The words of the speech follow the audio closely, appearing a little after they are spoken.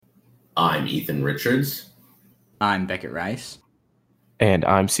I'm Ethan Richards. I'm Beckett Rice. And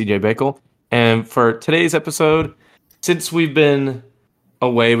I'm CJ Bakel. And for today's episode, since we've been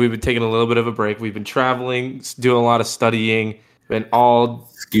away, we've been taking a little bit of a break. We've been traveling, doing a lot of studying, been all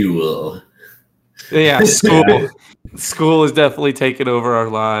School. Yeah, school. School has definitely taken over our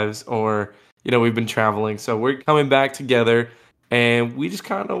lives, or we've been traveling. So we're coming back together, and we just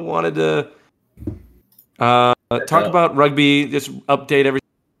kind of wanted to talk about rugby, just update everything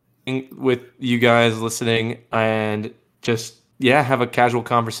with you guys listening, and just have a casual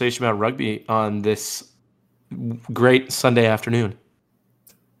conversation about rugby on this great Sunday afternoon.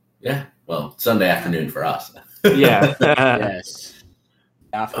 Yeah, well, Sunday afternoon for us. Yeah. Yes.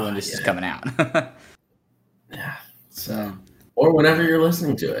 After when this is coming out. Yeah. So, or whenever you're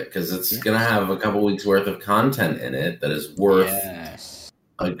listening to it, because it's gonna have a couple weeks worth of content in it that is worth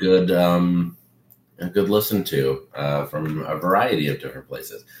a good listen to from a variety of different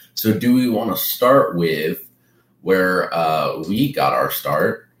places. So, do we want to start with where we got our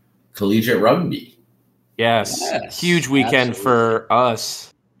start, collegiate rugby? Yes. Huge weekend for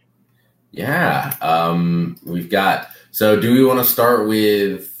us. Yeah. We've got. So, do we want to start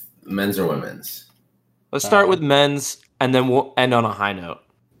with men's or women's? Let's start with men's, and then we'll end on a high note.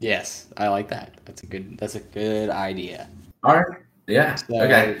 Yes, I like that. That's a good idea. All right. Yeah.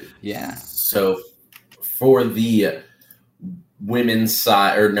 Okay. Yeah. So for the women's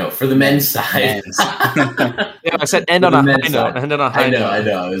side, or no, for the men's side. Yeah, I said end on a high note. End on a high note. I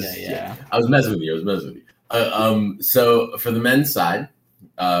know. I was messing with you. So for the men's side,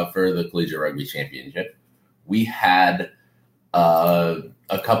 for the Collegiate Rugby Championship, we had a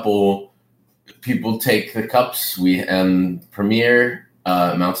couple people take the cups. We Premier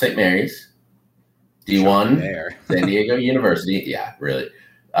Mount St. Mary's, D1 San Diego University. Yeah, really.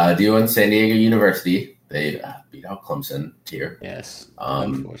 D1 San Diego University. They beat out Clemson tier. Yes.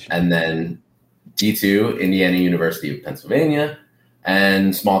 And then D2 Indiana University of Pennsylvania,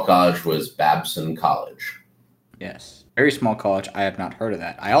 and small college was Babson College. Yes, very small college. I have not heard of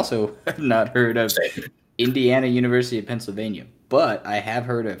that. I also have not heard of Indiana University of Pennsylvania, but I have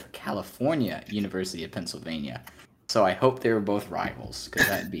heard of California University of Pennsylvania. So I hope they were both rivals, because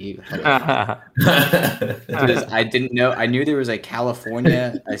that'd be hilarious. Because I didn't know. I knew there was a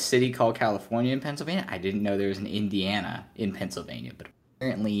city called California in Pennsylvania. I didn't know there was an Indiana in Pennsylvania, but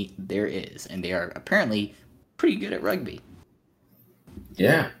apparently there is, and they are apparently pretty good at rugby.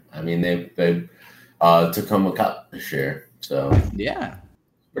 Yeah, I mean they took home a cup this year, so yeah,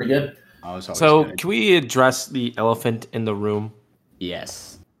 pretty good. So can we address the elephant in the room?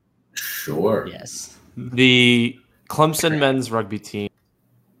 Yes. Sure. Yes. The Clemson men's rugby team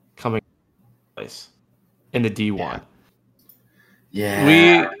coming place in the D1.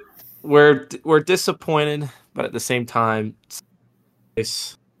 Yeah. We're disappointed, but at the same time,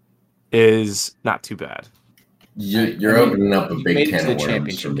 this is not too bad. You're opening up a big can of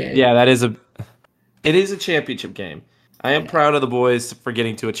worms for me. Yeah, it is a championship game. I am proud of the boys for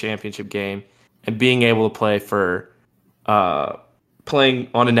getting to a championship game and being able to play for playing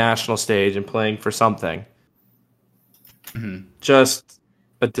on a national stage and playing for something. Mm-hmm. Just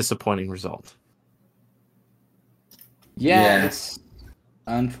a disappointing result. Yeah, it's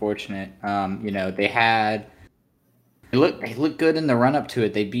unfortunate. They looked good in the run up to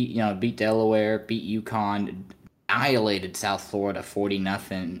it. They beat Delaware, beat UConn, annihilated South Florida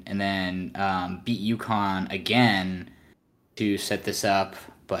 40-0, and then beat UConn again to set this up,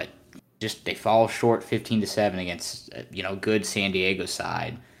 but just they fall short 15-7 against good San Diego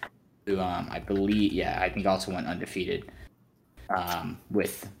side, who I think also went undefeated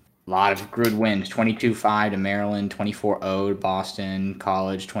with a lot of good wins: 22-5 to Maryland, 24-0 to Boston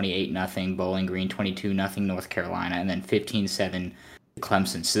College, 28-0 Bowling Green, 22-0 North Carolina, and then 15-7 to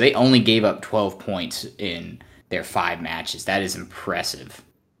Clemson. So they only gave up 12 points in their 5 matches. That is impressive.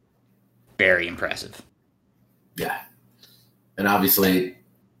 Very impressive. Yeah. And obviously,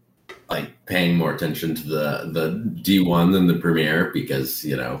 paying more attention to the D1 than the Premier, because,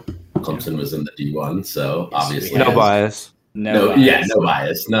 Clemson was in the D1, so obviously. No bias. No bias. Yeah, no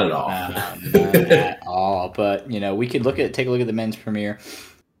bias. Not at all. Not at all. But, we could take a look at the men's Premier.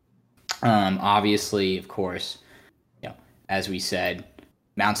 Obviously, of course, as we said,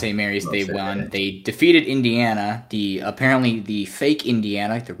 Mount St. Mary's, they won. They defeated Indiana. Apparently the fake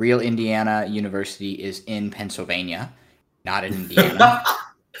Indiana, the real Indiana University is in Pennsylvania, not in Indiana.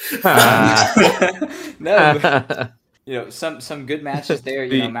 No, some good matches there.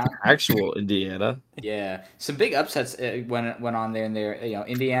 Actual Indiana. Yeah, some big upsets went on there. And there,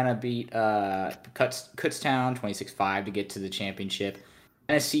 Indiana beat Kutztown 26-5 to get to the championship.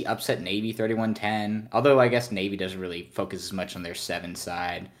 Tennessee upset Navy 31-10. Although I guess Navy doesn't really focus as much on their 7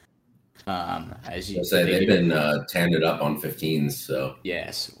 side. As you say, they've been tearing it up on 15s. So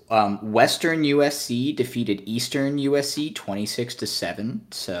yes, Western USC defeated Eastern USC 26-7.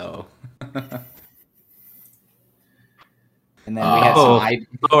 So, and then we had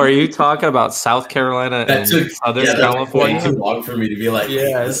are you talking about South Carolina and Southern California? Way too long for me to be like, we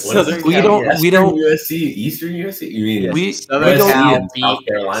don't USC, Eastern USC. You mean South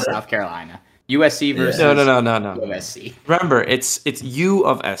Carolina? South Carolina. USC versus no. USC. Remember, it's U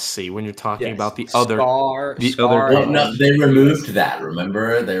of SC when you're talking about the other. Well, no, they removed that.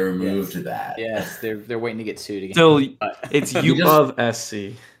 Remember, they removed that. Yes, they're waiting to get sued again. Still, it's U of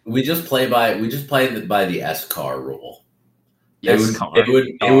SC. We just play by the S-car rule. Yes,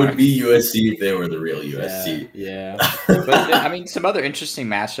 it would be USC if they were the real USC. Yeah. But some other interesting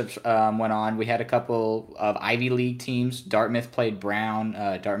matchups went on. We had a couple of Ivy League teams. Dartmouth played Brown.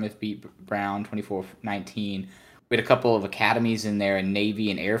 Dartmouth beat Brown 24-19. We had a couple of academies in there, and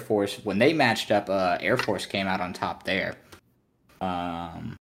Navy and Air Force. When they matched up, Air Force came out on top there. A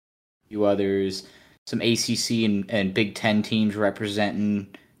few others, some ACC and Big Ten teams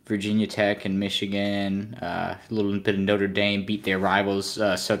representing Virginia Tech and Michigan, a little bit of Notre Dame beat their rivals,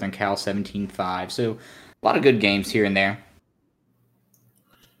 Southern Cal 17-5. So a lot of good games here and there.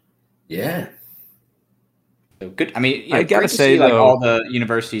 Yeah. So good. I gotta say, though, all the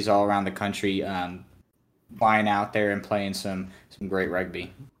universities all around the country flying out there and playing some great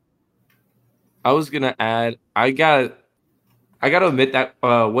rugby. I was gonna add, I gotta admit that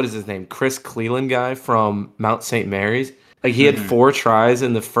what is his name? Chris Cleland guy from Mount St. Mary's. Like, he had 4 tries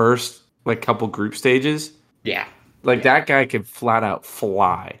in the first, couple group stages. Yeah. That guy could flat out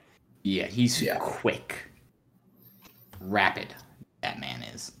fly. Yeah, he's quick. Rapid, that man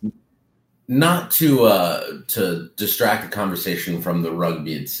is. Not to distract the conversation from the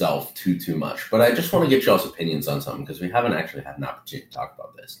rugby itself too much, but I just want to get y'all's opinions on something, because we haven't actually had an opportunity to talk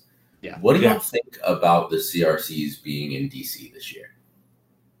about this. Yeah. What do y'all think about the CRCs being in DC this year?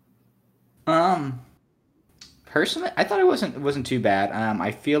 Personally, I thought it wasn't too bad.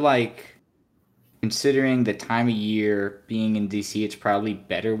 I feel like, considering the time of year being in DC, it's probably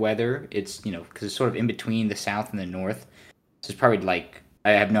better weather. It's because it's sort of in between the South and the North. So it's probably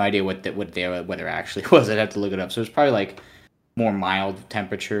I have no idea what their weather actually was. I'd have to look it up. So it's probably more mild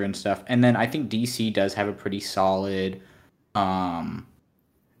temperature and stuff. And then I think DC does have a pretty solid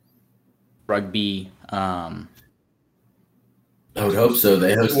rugby. I would hope so.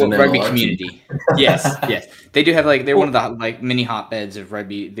 They host an rugby community. Yes. They do have they're one of the mini hotbeds of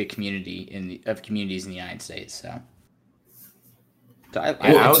rugby, the community of communities in the United States. So I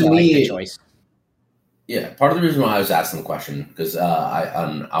like the choice. Yeah, part of the reason why I was asking the question, because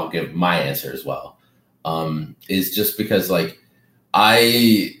I'll give my answer as well, is just because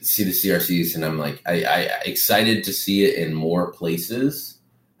I see the CRCs and I'm I excited to see it in more places,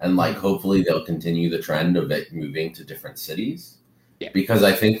 and hopefully they'll continue the trend of it moving to different cities. Yeah. Because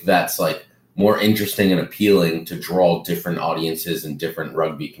I think that's more interesting and appealing to draw different audiences and different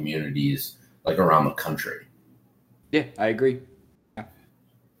rugby communities around the country. Yeah, I agree. Yeah.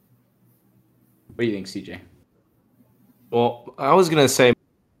 What do you think, CJ? Well, I was gonna say,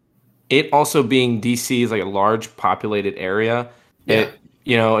 it also being DC is a large populated area. Yeah.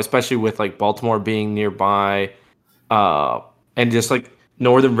 Especially with Baltimore being nearby, and just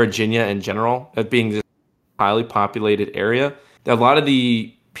Northern Virginia in general, that being this highly populated area. A lot of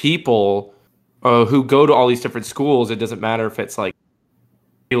the people who go to all these different schools, it doesn't matter if it's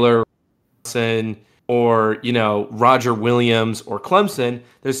Taylor or Roger Williams or Clemson.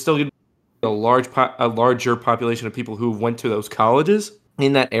 There's still a larger population of people who went to those colleges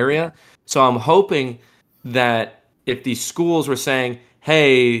in that area. So I'm hoping that if these schools were saying,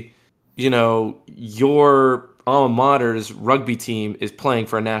 "Hey, your alma mater's rugby team is playing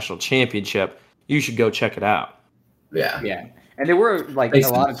for a national championship, you should go check it out." Yeah. And there were a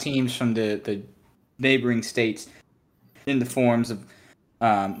lot of teams from the neighboring states in the forms of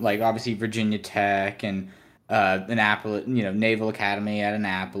obviously Virginia Tech and Annapolis, Naval Academy at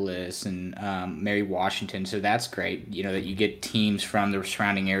Annapolis and Mary Washington. So that's great, that you get teams from the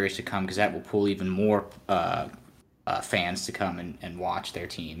surrounding areas to come, because that will pull even more fans to come and watch their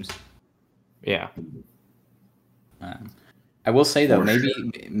teams. Yeah. I will say, though,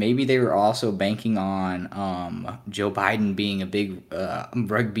 maybe they were also banking on Joe Biden being a big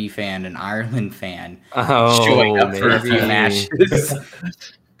rugby fan and Ireland fan, showing up for a few matches.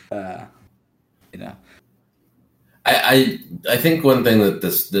 I think one thing that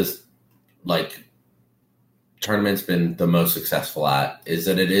this tournament's been the most successful at is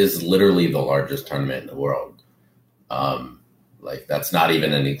that it is literally the largest tournament in the world. That's not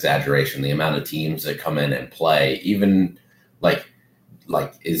even an exaggeration. The amount of teams that come in and play, even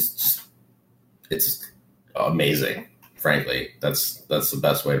is just it's amazing. Frankly, that's the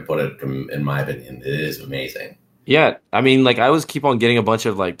best way to put it. In my opinion, it is amazing. Yeah, I mean, like I was keep on getting a bunch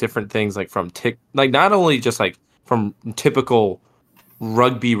of like different things like from like not only just like from typical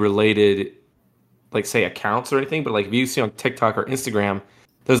rugby related like say accounts or anything, but like if you see on TikTok or Instagram,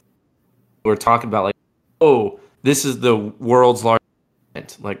 those we're talking about like, oh, this is the world's largest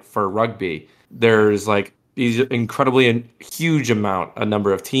event, like for rugby. There's like these incredibly huge a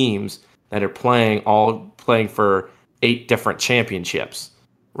number of teams that are all playing for 8 different championships,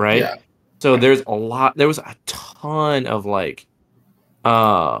 right? Yeah. So there was a ton of like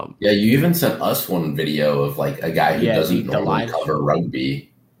Yeah, you even sent us one video of like a guy who doesn't normally cover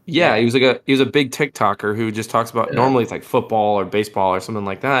rugby. Yeah, he was a big TikToker who just talks about normally it's like football or baseball or something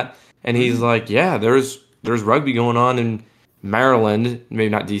like that. And he's like, yeah, there's rugby going on in Maryland, maybe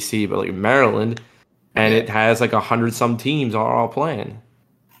not DC, but like Maryland, and it has like 100 some teams all playing.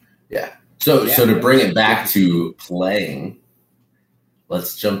 Yeah. So to bring it back to playing,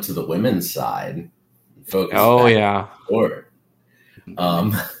 let's jump to the women's side. Focus. Oh yeah. Forward.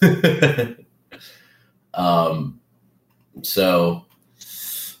 So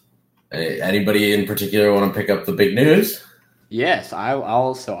anybody in particular want to pick up the big news? Yes,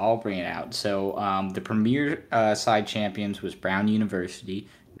 I'll bring it out. So the premier side champions was Brown University.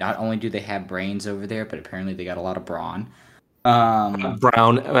 Not only do they have brains over there, but apparently they got a lot of brawn.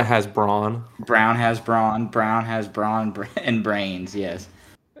 Brown has brawn. Brown has brawn. Brown has brawn and brains. Yes.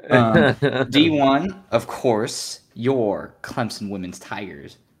 D1, of course, your Clemson Women's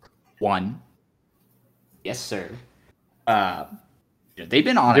Tigers won. Yes, sir. They've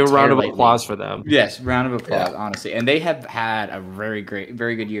been on a round of applause for them. Yes, round of applause, honestly. And they have had a very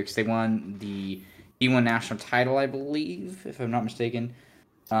good year because they won the D1 national title, I believe, if I'm not mistaken.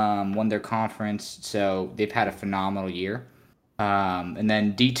 Won their conference, so they've had a phenomenal year. And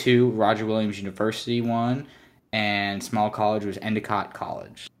then D2, Roger Williams University won, and small college was Endicott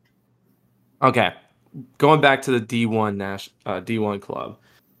College. Okay, going back to the D1 club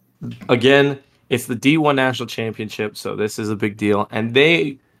again. It's the D1 national championship, so this is a big deal, and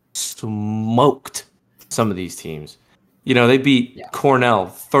they smoked some of these teams. You know, they beat Cornell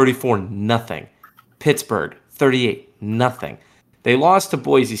 34-0, Pittsburgh 38-0. They lost to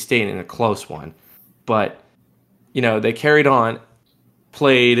Boise State in a close one, but you know they carried on.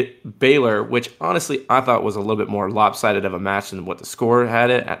 Played Baylor, which honestly I thought was a little bit more lopsided of a match than what the score had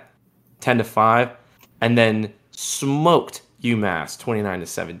it at 10-5, and then smoked UMass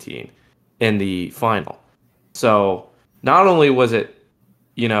 29-17 in the final. So not only was it,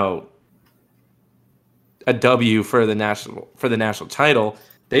 you know, a W for the national title,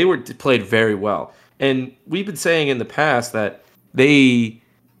 they played very well. And we've been saying in the past that the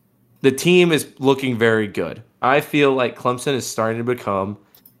team is looking very good. I feel like Clemson is starting to become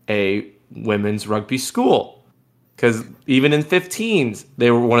a women's rugby school, because even in 15s,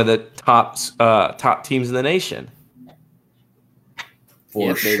 they were one of the top teams in the nation.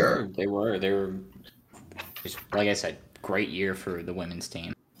 For sure. They were. Like I said, great year for the women's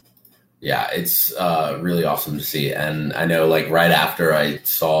team. Yeah, it's really awesome to see. And I know, like, right after I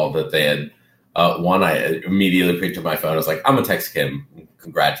saw that they had won, I immediately picked up my phone. I was like, I'm going to text Kim.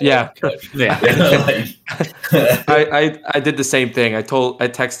 Congratulations. Yeah. I did the same thing. I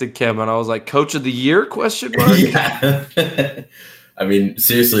texted Kim and I was like, Coach of the Year? ? Yeah. I mean,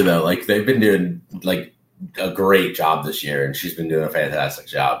 seriously though, like they've been doing like a great job this year, and she's been doing a fantastic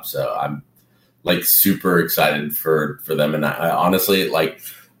job. So I'm like super excited for them. And I honestly, like,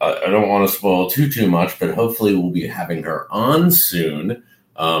 I don't want to spoil too much, but hopefully we'll be having her on soon.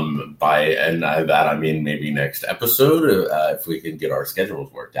 That I mean maybe next episode if we can get our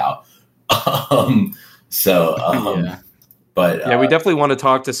schedules worked out. But we definitely want to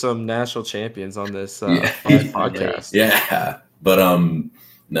talk to some national champions on this podcast. Yeah, but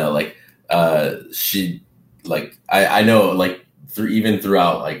no, like she, like I know, like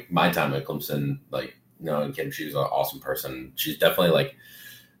throughout like my time at Clemson, like knowing Kim, she's an awesome person. She's definitely like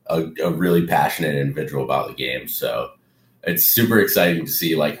a really passionate individual about the game. So it's super exciting to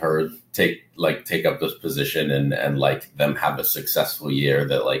see like her take up this position and like them have a successful year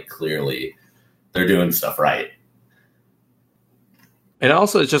that like clearly they're doing stuff right. And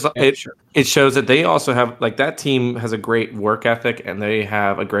also it's just it shows that they also have like that team has a great work ethic and they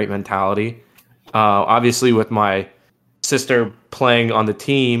have a great mentality. Obviously with my sister playing on the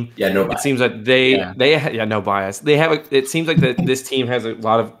team, no bias. It seems like no bias. It seems like that this team has a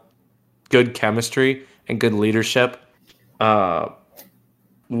lot of good chemistry and good leadership.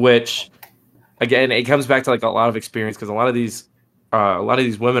 Which again, it comes back to like a lot of experience, because a lot of these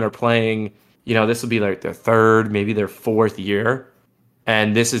women are playing, you know, this will be like their third, maybe their fourth year.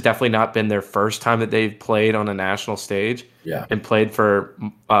 And this has definitely not been their first time that they've played on a national stage. Yeah. And played for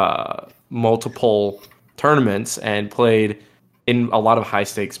multiple tournaments and played in a lot of high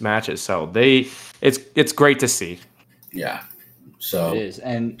stakes matches. So it's great to see. Yeah. So it is.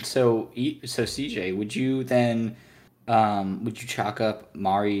 And so CJ, would you then would you chalk up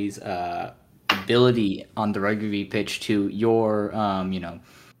Mari's ability on the rugby pitch to your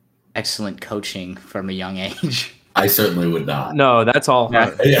excellent coaching from a young age? I certainly would not. No, that's all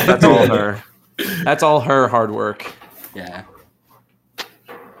her. Yeah. That's all her. That's all her hard work. Yeah. I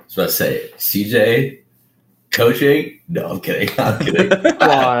was about to say, CJ coaching? No, I'm kidding. I'm kidding. Come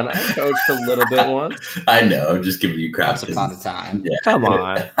on, I coached a little bit once. I know. I'm just giving you crap. Once upon a time. Yeah. Come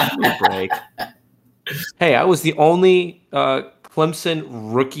on, give me a break. Hey, I was the only Clemson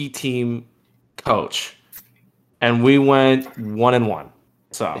rookie team coach, and we went 1-1.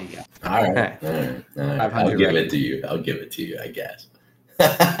 So, There you go. All right. Hey. All right. I'll 500 give record. it to you. I'll give it to you, I guess.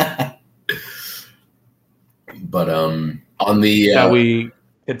 But on the shall we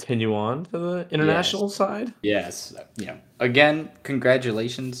continue on to the international side? Yes. Again,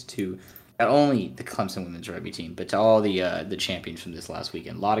 congratulations to not only the Clemson women's rugby team, but to all the champions from this last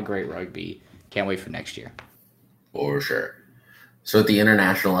weekend. A lot of great rugby. Can't wait for next year. For sure. So at the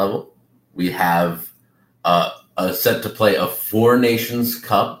international level, we have set to play a Four Nations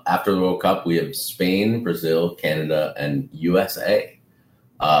Cup after the World Cup. We have Spain, Brazil, Canada, and USA,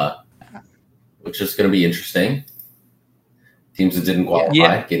 which is going to be interesting. Teams that didn't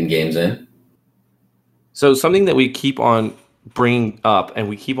qualify, getting games in. So something that we keep on bringing up and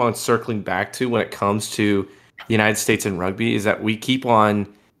we keep on circling back to when it comes to the United States and rugby is that we keep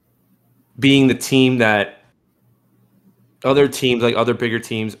on being the team that other teams, like other bigger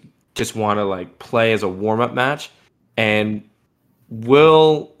teams, just want to like play as a warm-up match and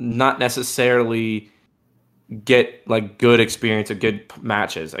will not necessarily get like good experience or good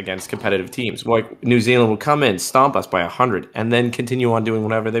matches against competitive teams. Like New Zealand will come in, stomp us by 100, and then continue on doing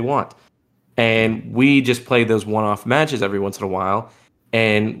whatever they want. And we just play those one-off matches every once in a while,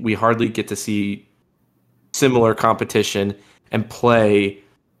 and we hardly get to see similar competition and play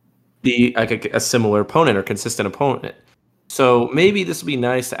a similar opponent or consistent opponent. So maybe this will be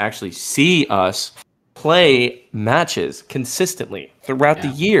nice to actually see us play matches consistently throughout the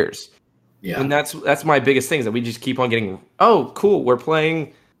years. Yeah. And that's my biggest thing is that we just keep on getting, oh, cool, we're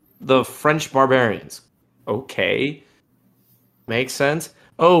playing the French Barbarians. Okay. Makes sense.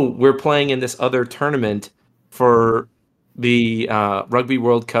 Oh, we're playing in this other tournament for the Rugby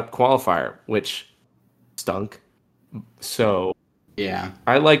World Cup qualifier, which stunk. So Yeah.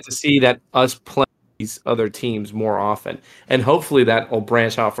 I like to see that us play these other teams more often. And hopefully that will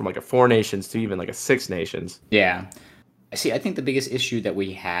branch out from like a Four Nations to even like a Six Nations. Yeah. See, I think the biggest issue that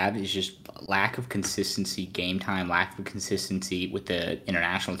we have is just lack of consistency, game time, lack of consistency with the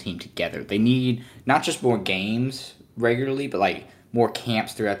international team together. They need not just more games regularly, but like more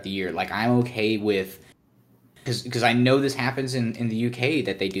camps throughout the year. Like I'm okay with, because I know this happens in the UK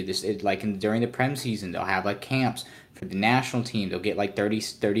that they do this. During the Prem season, they'll have like camps for the national team. They'll get like 30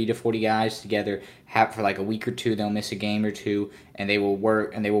 to 40 guys together, have for like a week or two. They'll miss a game or two, and they will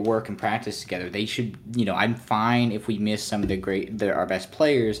work and practice together. They should, I'm fine if we miss some of our best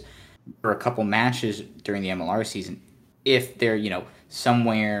players for a couple matches during the MLR season, if they're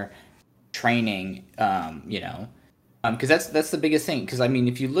somewhere training, because that's the biggest thing. Because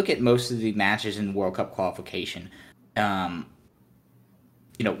if you look at most of the matches in World Cup qualification,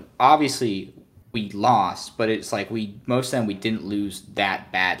 obviously we lost, but it's like most of them we didn't lose that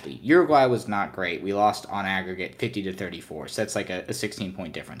badly. Uruguay was not great. We lost on aggregate 50-34, so that's like a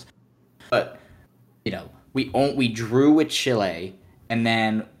 16-point difference. But we drew with Chile, and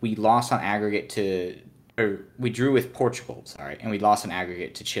then we lost on aggregate we drew with Portugal, and we lost on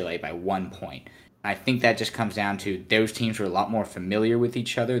aggregate to Chile by 1 point. I think that just comes down to those teams were a lot more familiar with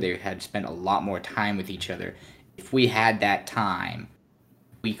each other. They had spent a lot more time with each other. If we had that time,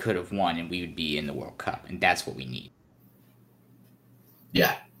 we could have won and we would be in the World Cup, and that's what we need.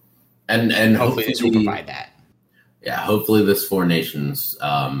 Yeah. And hopefully this will provide that. Yeah, hopefully this Four Nations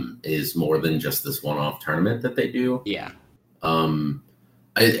is more than just this one-off tournament that they do. Yeah.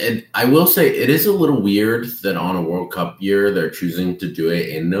 I will say it is a little weird that on a World Cup year they're choosing to do it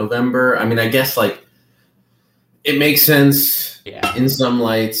in November. I guess like it makes sense in some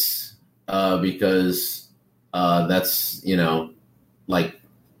lights because that's like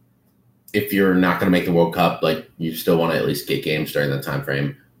if you're not going to make the World Cup, like you still want to at least get games during that time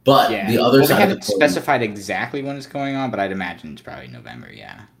frame. But the other side, they haven't specified exactly when it's going on, but I'd imagine it's probably November.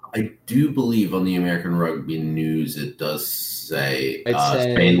 Yeah. I do believe on the American Rugby News it does say It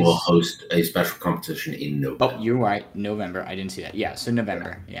Spain will says- host a special competition in November. Oh, you're right. November. I didn't see that. Yeah, so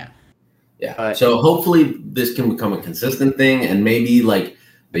November. Yeah. Yeah. So hopefully this can become a consistent thing, and maybe like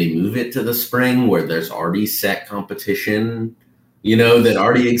they move it to the spring where there's already set competition, that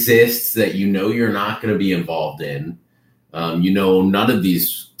already exists that you're not going to be involved in. None of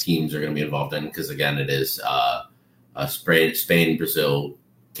these teams are going to be involved in because again, it is Spain, Brazil,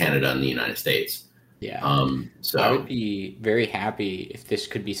 Canada, and the United States. Yeah. So I would be very happy if this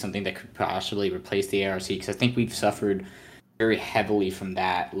could be something that could possibly replace the ARC because I think we've suffered very heavily from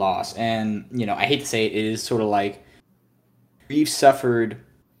that loss. And, I hate to say it is sort of like we've suffered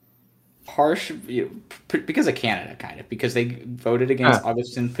harsh because of Canada, kind of, because they voted against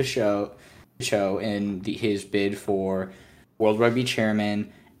Augustin Pichot in his bid for World Rugby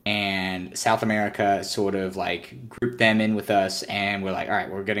chairman, and South America sort of like grouped them in with us, and we're like, all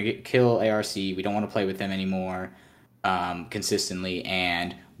right, we're going to kill ARC. We don't want to play with them anymore consistently,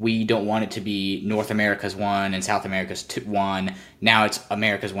 and we don't want it to be North America's one and South America's one. Now it's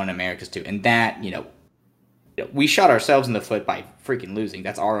America's one and America's two. And that, we shot ourselves in the foot by freaking losing.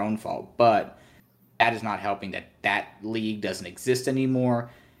 That's our own fault. But that is not helping that league doesn't exist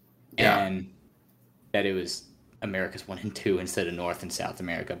anymore. Yeah. And that it was America's 1 and 2 instead of North and South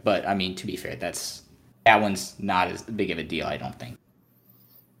America. But, I mean, to be fair, that one's not as big of a deal, I don't think.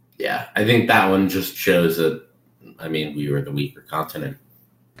 Yeah, I think that one just shows that, we were the weaker continent.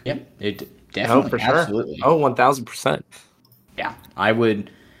 Yep, it definitely, for sure. Absolutely. Oh, 1,000%. Yeah, I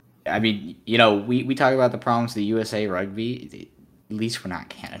would. I mean, we talk about the problems of the USA Rugby. At least we're not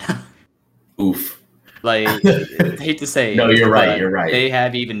Canada. Oof. I hate to say no, it, you're right. You're right. They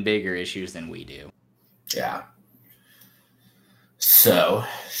have even bigger issues than we do. Yeah. So,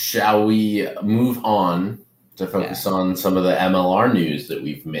 shall we move on to focus on some of the MLR news that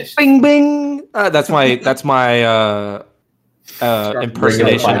we've missed? Bing, bing. That's my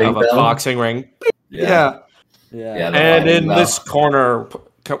impersonation of a boxing ring. Yeah. And in this corner,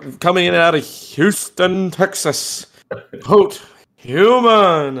 coming in out of Houston, Texas, Pote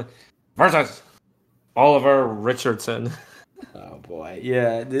Human versus Oliver Richardson. Oh boy,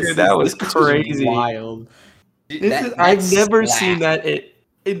 yeah, that was crazy. Wild. I've never seen that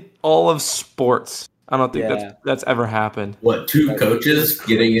in all of sports. I don't think that's ever happened. What, two coaches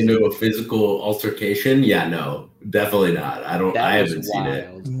getting into a physical altercation? Yeah, no, definitely not. I haven't seen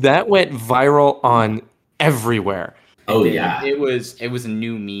it. That went viral on everywhere. Oh yeah, it was a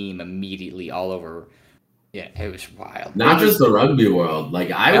new meme immediately all over. Yeah, it was wild. Not just the rugby world.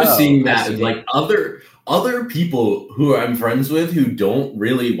 Like I was seeing that like other people who I'm friends with who don't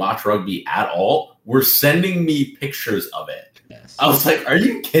really watch rugby at all were sending me pictures of it. Yes. I was like, "Are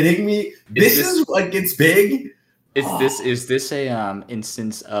you kidding me? This is what gets big." Is this a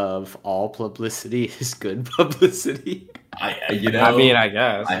instance of all publicity is good publicity? I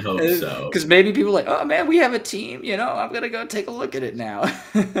guess. I hope so. Because maybe people are like, oh man, we have a team. I'm gonna go take a look at it now.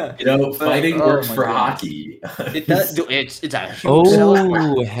 Fighting works for hockey. It does. It's a huge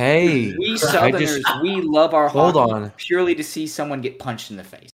sell. Hey, we Southerners, we love our hold hockey on purely to see someone get punched in the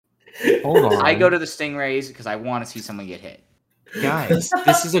face. Hold on. I go to the Stingrays because I want to see someone get hit. Guys,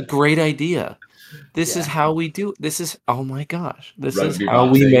 this is a great idea. This is how we do. This is oh my gosh. This Rugby is how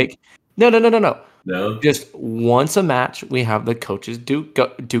boxing. we make. No. No. Just once a match, we have the coaches duke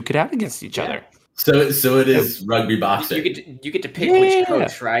it out against each other. So it is rugby boxing. You get to pick which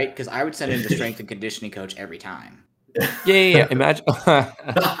coach, right? Because I would send in the strength and conditioning coach every time. Yeah. Imagine.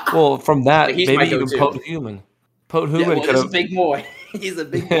 Well, from that, He's maybe my even go-to. Pote Human. Pote Human could He's a have. big boy. He's a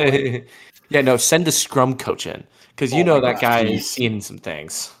big boy. Yeah, no. Send the scrum coach in because that guy is seeing some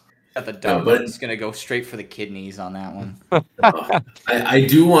things. Got the dog. It's gonna go straight for the kidneys on that one. I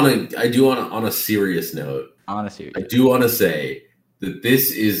do want to on a serious note. Honestly, I do want to say that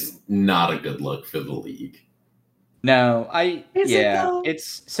this is not a good look for the league. No, It's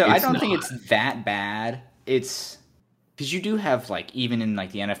I don't think not. it's that bad. It's because you do have even in the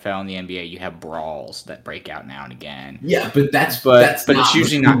NFL and the NBA, you have brawls that break out now and again. Yeah, but that's it's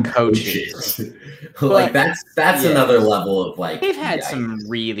usually not coaches. That's another level of They've had some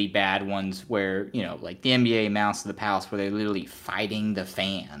really bad ones where the NBA Mouse of the Palace where they're literally fighting the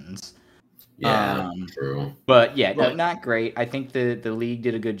fans. Yeah, true. But no, not great. I think the league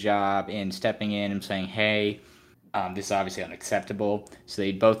did a good job in stepping in and saying, hey, this is obviously unacceptable. So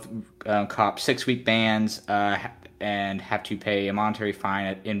they both cop 6-week bans and have to pay a monetary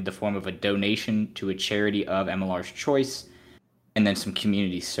fine in the form of a donation to a charity of MLR's choice and then some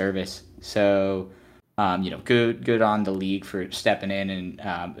community service. So Good on the league for stepping in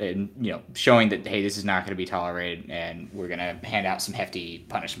and showing that, hey, this is not going to be tolerated, and we're going to hand out some hefty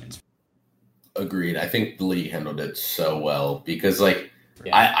punishments. Agreed. I think the league handled it so well because,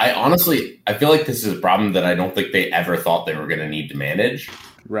 I honestly, I feel like this is a problem that I don't think they ever thought they were going to need to manage.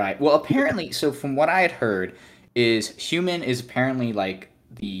 Right. Well, apparently, so from what I had heard, is Human is apparently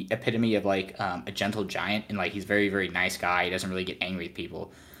the epitome of a gentle giant, and he's a very, very nice guy. He doesn't really get angry with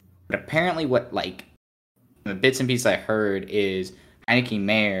people. But apparently, what the bits and pieces I heard is Heineke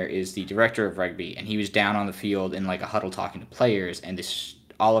Mayer is the director of rugby, and he was down on the field in a huddle talking to players, and this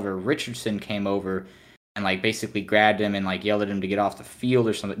Oliver Richardson came over and basically grabbed him and yelled at him to get off the field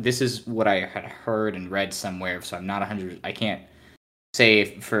or something. This is what I had heard and read somewhere, so I'm not 100. I can't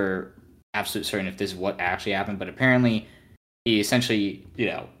say for absolute certain if this is what actually happened, but apparently he essentially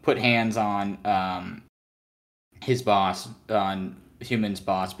put hands on his boss, on Human's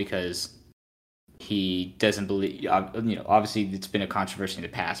boss, because he doesn't believe, obviously it's been a controversy in the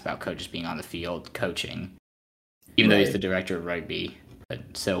past about coaches being on the field coaching, even though he's the director of rugby.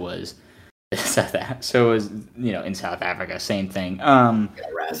 But so was in South Africa, same thing.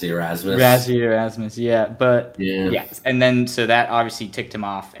 Rassie Erasmus, yeah. But yeah. And then so that obviously ticked him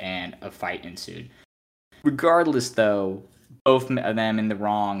off, and a fight ensued. Regardless, though, both of them in the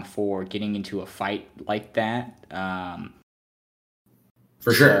wrong for getting into a fight like that.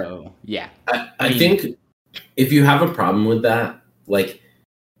 For sure. So, yeah. I think if you have a problem with that,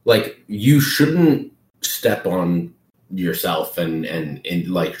 you shouldn't step on yourself and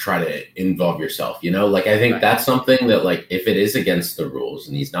try to involve yourself, I think that's something that if it is against the rules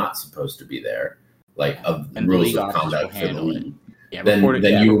and he's not supposed to be there, of and rules of conduct for the league, then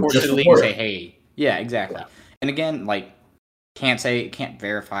you just report report it. Say, it. hey, yeah, exactly. Yeah. And again, can't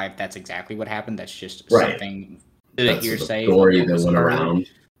verify if that's exactly what happened. That's just something that hearsay story that went around.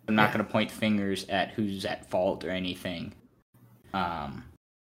 I'm not going to point fingers at who's at fault or anything.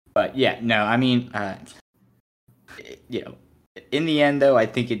 But yeah, no, I mean, in the end, though, I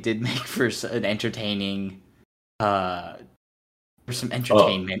think it did make for an entertaining, for some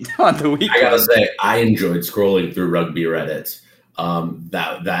entertainment on the weekend. I gotta say, I enjoyed scrolling through rugby Reddit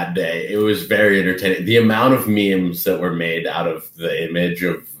that day. It was very entertaining. The amount of memes that were made out of the image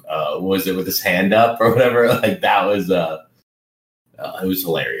of was it with his hand up or whatever? That was it was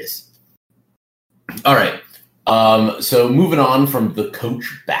hilarious. All right. So moving on from the coach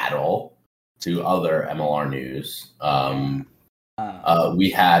battle to other MLR news. We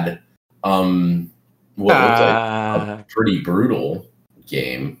had what looked like a pretty brutal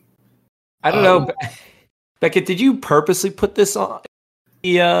game. I don't know. Beckett, did you purposely put this on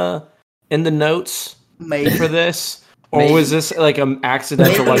in the notes for this? Or was this an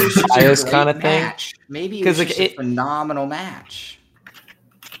accidental bias kind of thing? Maybe it was just a phenomenal match.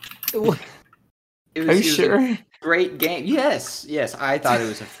 Are you sure? Great game. Yes. I thought it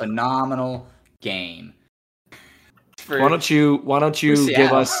was a phenomenal game. Why don't you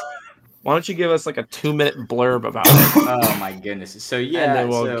give us a 2-minute blurb about it? Oh my goodness. So yeah, and then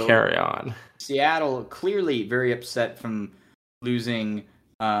we'll carry on. Seattle clearly very upset from losing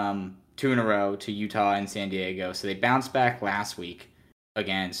 2 in a row to Utah and San Diego. So they bounced back last week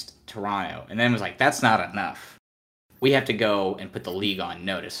against Toronto, and then was like, that's not enough. We have to go and put the league on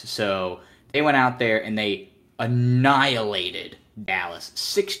notice. So they went out there and they annihilated Dallas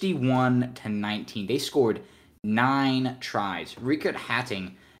 61-19. They scored 9 tries. Rickard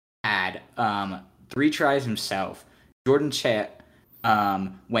Hatting had 3 tries himself. Jordan Chet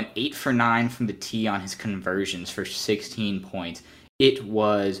went 8 for 9 from the tee on his conversions for 16 points. It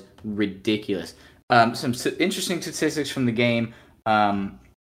was ridiculous. Some interesting statistics from the game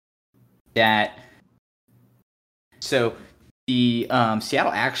So the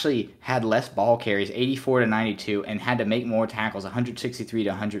Seattle actually had less ball carries, 84-92, and had to make more tackles,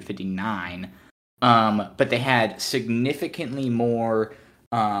 163-159. But they had significantly more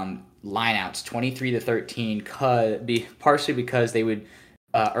lineouts, 23-13, partially because they would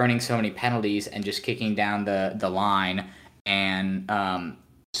earning so many penalties and just kicking down the line, and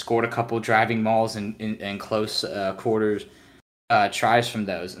scored a couple driving mauls in close quarters. Tries from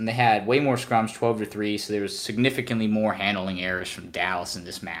those, and they had way more scrums, 12-3. So there was significantly more handling errors from Dallas in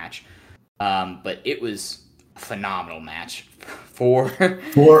this match. But it was a phenomenal match for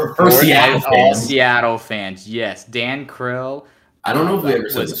Seattle fans. Yes, Dan Krill. I don't know if we ever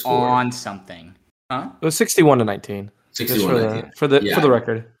said was on something. Huh? It was 61-19. 61-19 for the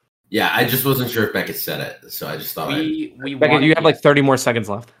record. Yeah, I just wasn't sure if Beckett said it, so I just thought Beckett, you have 30 more seconds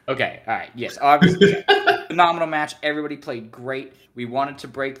left. Okay, all right, yes, obviously. Phenomenal match. Everybody played great. We wanted to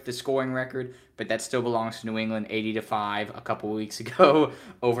break the scoring record, but that still belongs to New England, 80-5 a couple weeks ago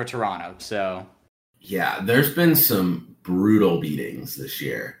over Toronto. So Yeah, there's been some brutal beatings this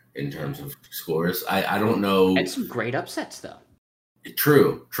year in terms of scores. I don't know. And some great upsets, though.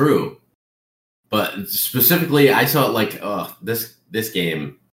 True. But specifically, I saw this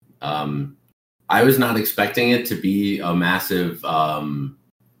game. I was not expecting it to be a massive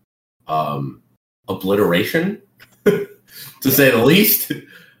obliteration, to say the least.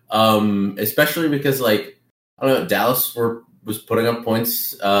 Especially because, I don't know, Dallas was putting up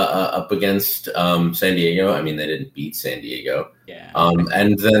points up against San Diego. I mean, they didn't beat San Diego. Yeah.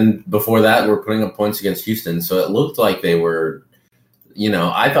 And then before that, we're putting up points against Houston. So it looked like they were,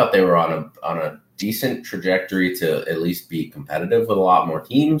 I thought they were on a decent trajectory to at least be competitive with a lot more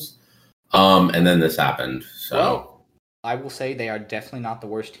teams. And then this happened. So. Well, I will say they are definitely not the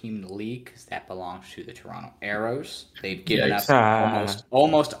worst team in the league because that belongs to the Toronto Arrows. They've given us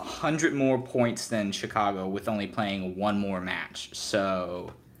almost 100 more points than Chicago with only playing one more match.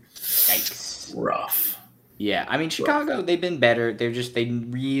 So, yikes. Rough. Yeah, I mean, Chicago, they've been better. Dallas,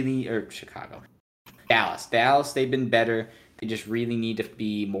 they've been better. They just really need to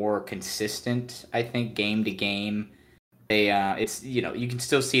be more consistent, I think, game to game. You can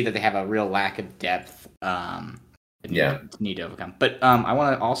still see that they have a real lack of depth. Need to overcome. But I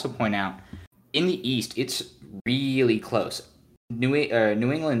want to also point out, in the East, it's really close. New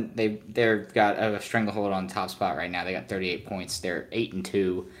England, they've got a stranglehold on the top spot right now. They got 38 points. They're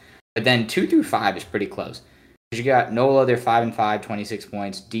 8-2. But then 2 through 5 is pretty close. You got NOLA, they're 5-5, 26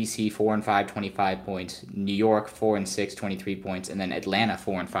 points. DC 4-5, 25 points. New York 4-6, 23 points, and then Atlanta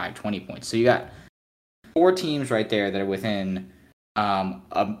 4-5, 20 points. So you got 4 teams right there that are within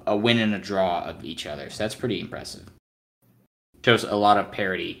a win and a draw of each other. So that's pretty impressive. Shows a lot of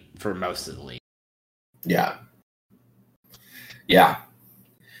parity for most of the league. Yeah.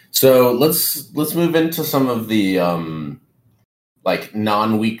 So let's move into some of the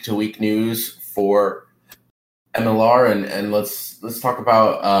non-week to week news for MLR, and let's talk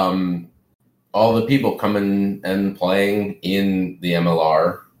about all the people coming and playing in the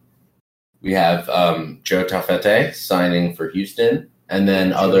MLR. We have Joe Taufete signing for Houston, and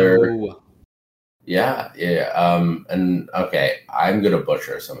then other. Yeah. And okay, I'm gonna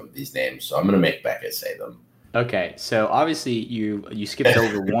butcher some of these names, so I'm gonna make Becca say them. Okay, so obviously you skipped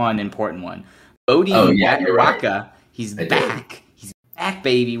over one important one. Bodie Right. He's back. He's back,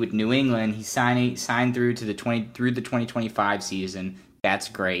 baby, with New England. He's signed through the 2025 season. That's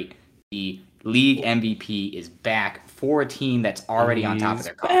great. The league MVP is back for a team that's already on top of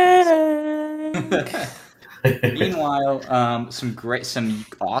their conference. Meanwhile, some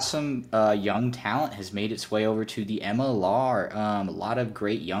awesome young talent has made its way over to the MLR. A lot of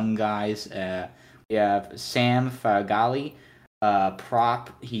great young guys. We have Sam Fagali,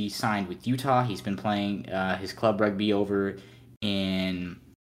 prop. He signed with Utah. He's been playing his club rugby over in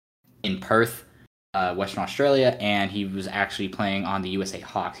Perth, Western Australia, and he was actually playing on the USA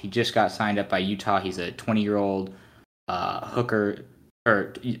Hawks. He just got signed up by Utah. He's a 20-year-old hooker,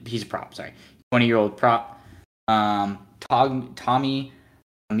 or he's a prop. Sorry, 20-year-old prop. Tommy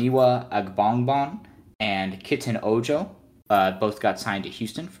Miwa Agbongbon and Kitten Ojo both got signed to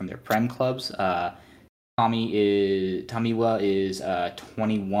Houston from their Prem clubs. Tamiwa is a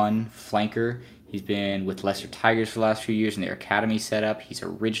 21 flanker. He's been with Leicester Tigers for the last few years in their academy setup. He's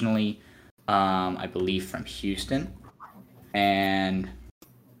originally, I believe, from Houston. And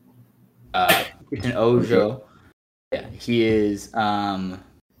Kitten Ojo, he is a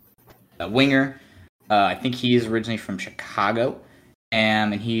winger. I think he is originally from Chicago,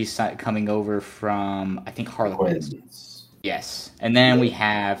 and he's coming over from, I think, Harlequins. Yes. And then we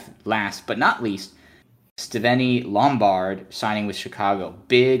have, last but not least, Steveni Lombard signing with Chicago.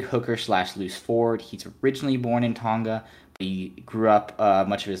 Big hooker / loose forward. He's originally born in Tonga, but he grew up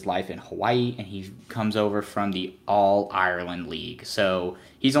much of his life in Hawaii, and he comes over from the All-Ireland League. So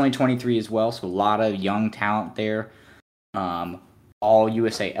he's only 23 as well, so a lot of young talent there. All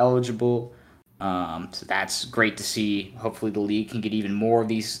USA eligible. So that's great to see. Hopefully the league can get even more of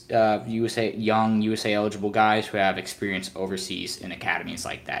these young USA eligible guys who have experience overseas in academies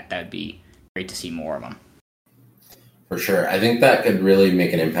like that. That'd be great to see more of them. For sure. I think that could really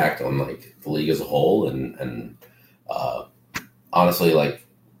make an impact on the league as a whole, and honestly,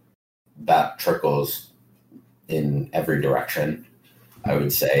 that trickles in every direction, I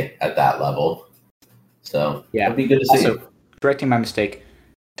would say, at that level. So yeah, it'd be good to see. Also, correcting my mistake,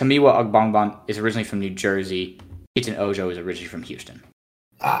 Tamiwa Agbongbon is originally from New Jersey. Kitten Ojo is originally from Houston.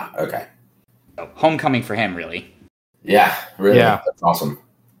 Ah, okay. So, homecoming for him, really. Yeah, really. Yeah. That's awesome.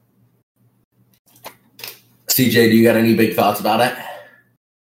 CJ, do you got any big thoughts about it?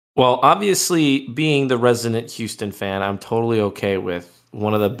 Well, obviously, being the resident Houston fan, I'm totally okay with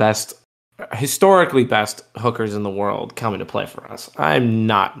one of the best historically best hookers in the world coming to play for us. I'm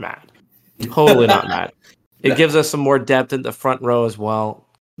not mad. Totally not mad. It gives us some more depth in the front row as well.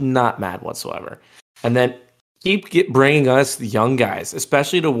 Not mad whatsoever. And then bringing us the young guys,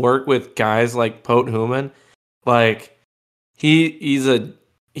 especially to work with guys like Pote Human. Like he's a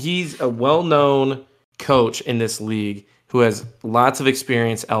well-known coach in this league who has lots of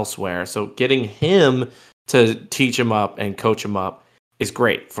experience elsewhere. So getting him to teach him up and coach him up is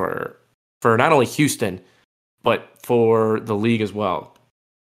great for not only Houston, but for the league as well.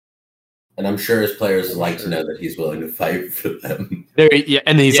 And I'm sure his players like to know that he's willing to fight for them.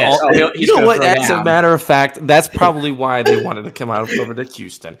 And he's you know what? As a matter of fact, that's probably why they wanted to come out over to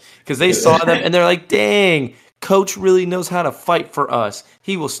Houston, because they saw them and they're like, "Dang, coach really knows how to fight for us.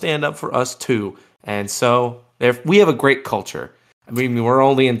 He will stand up for us too." And so we have a great culture. I mean, we're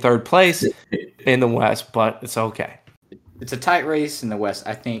only in third place in the West, but it's okay. It's a tight race in the West.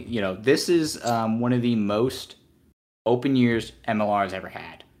 I think this is one of the most open years MLR's ever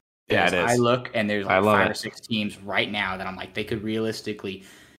had. Yeah, it is. I look and there's like 5 or 6 teams right now that I'm like, they could realistically,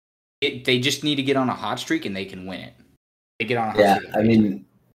 they just need to get on a hot streak and they can win it. They get on a hot streak. I mean,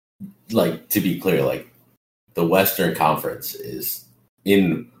 like, to be clear, like, the Western Conference is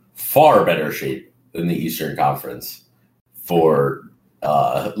in far better shape than the Eastern Conference for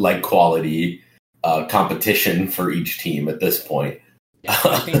like quality competition for each team at this point. Yeah,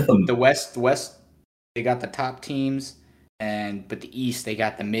 I think the West, they got the top teams. But the East, they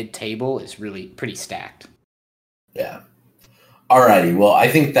got the mid-table is really pretty stacked. Yeah. Alrighty. Well, I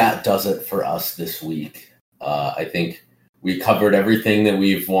think that does it for us this week. I think we covered everything that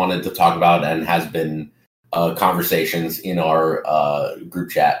we've wanted to talk about and has been conversations in our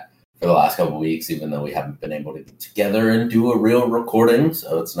group chat for the last couple of weeks, even though we haven't been able to get together and do a real recording.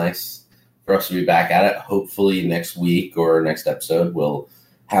 So it's nice for us to be back at it. Hopefully next week or next episode, we'll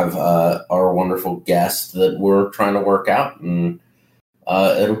have our wonderful guest that we're trying to work out, and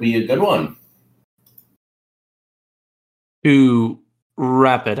it'll be a good one. To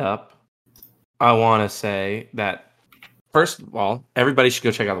wrap it up, I want to say that, first of all, everybody should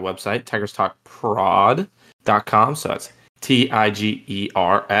go check out the website, tigerstalkprod.com. So that's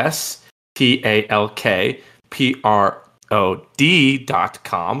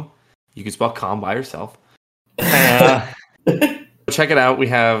TIGERSTALKPROD.com. You can spell com by yourself. Check it out. We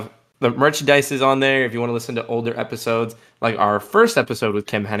have the merchandise is on there if you want to listen to older episodes, like our first episode with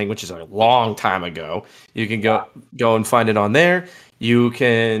Kim Henning, which is a long time ago. You can go and find it on there. You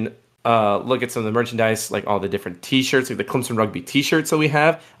can look at some of the merchandise, like all the different T-shirts, like the Clemson Rugby T-shirts that we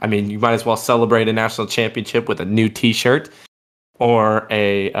have. I mean, you might as well celebrate a national championship with a new T-shirt or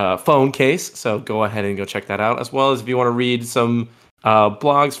a phone case. So go ahead and go check that out, as well as if you want to read some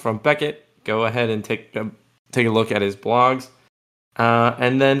blogs from Beckett, go ahead and take a look at his blogs.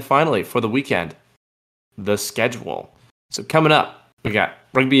 And then finally, for the weekend, the schedule. So coming up, we got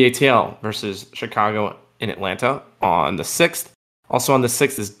Rugby ATL versus Chicago in Atlanta on the 6th. Also on the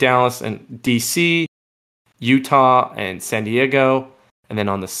 6th is Dallas and DC, Utah and San Diego. And then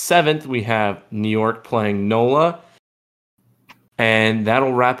on the 7th, we have New York playing NOLA. And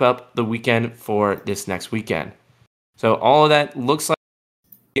that'll wrap up the weekend for this next weekend. So all of that looks like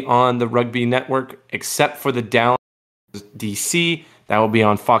on the Rugby Network, except for the Dallas DC. That will be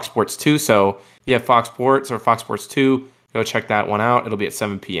on Fox Sports 2. So if you have Fox Sports or Fox Sports 2, go check that one out. It'll be at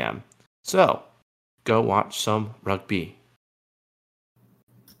 7 p.m. So go watch some rugby.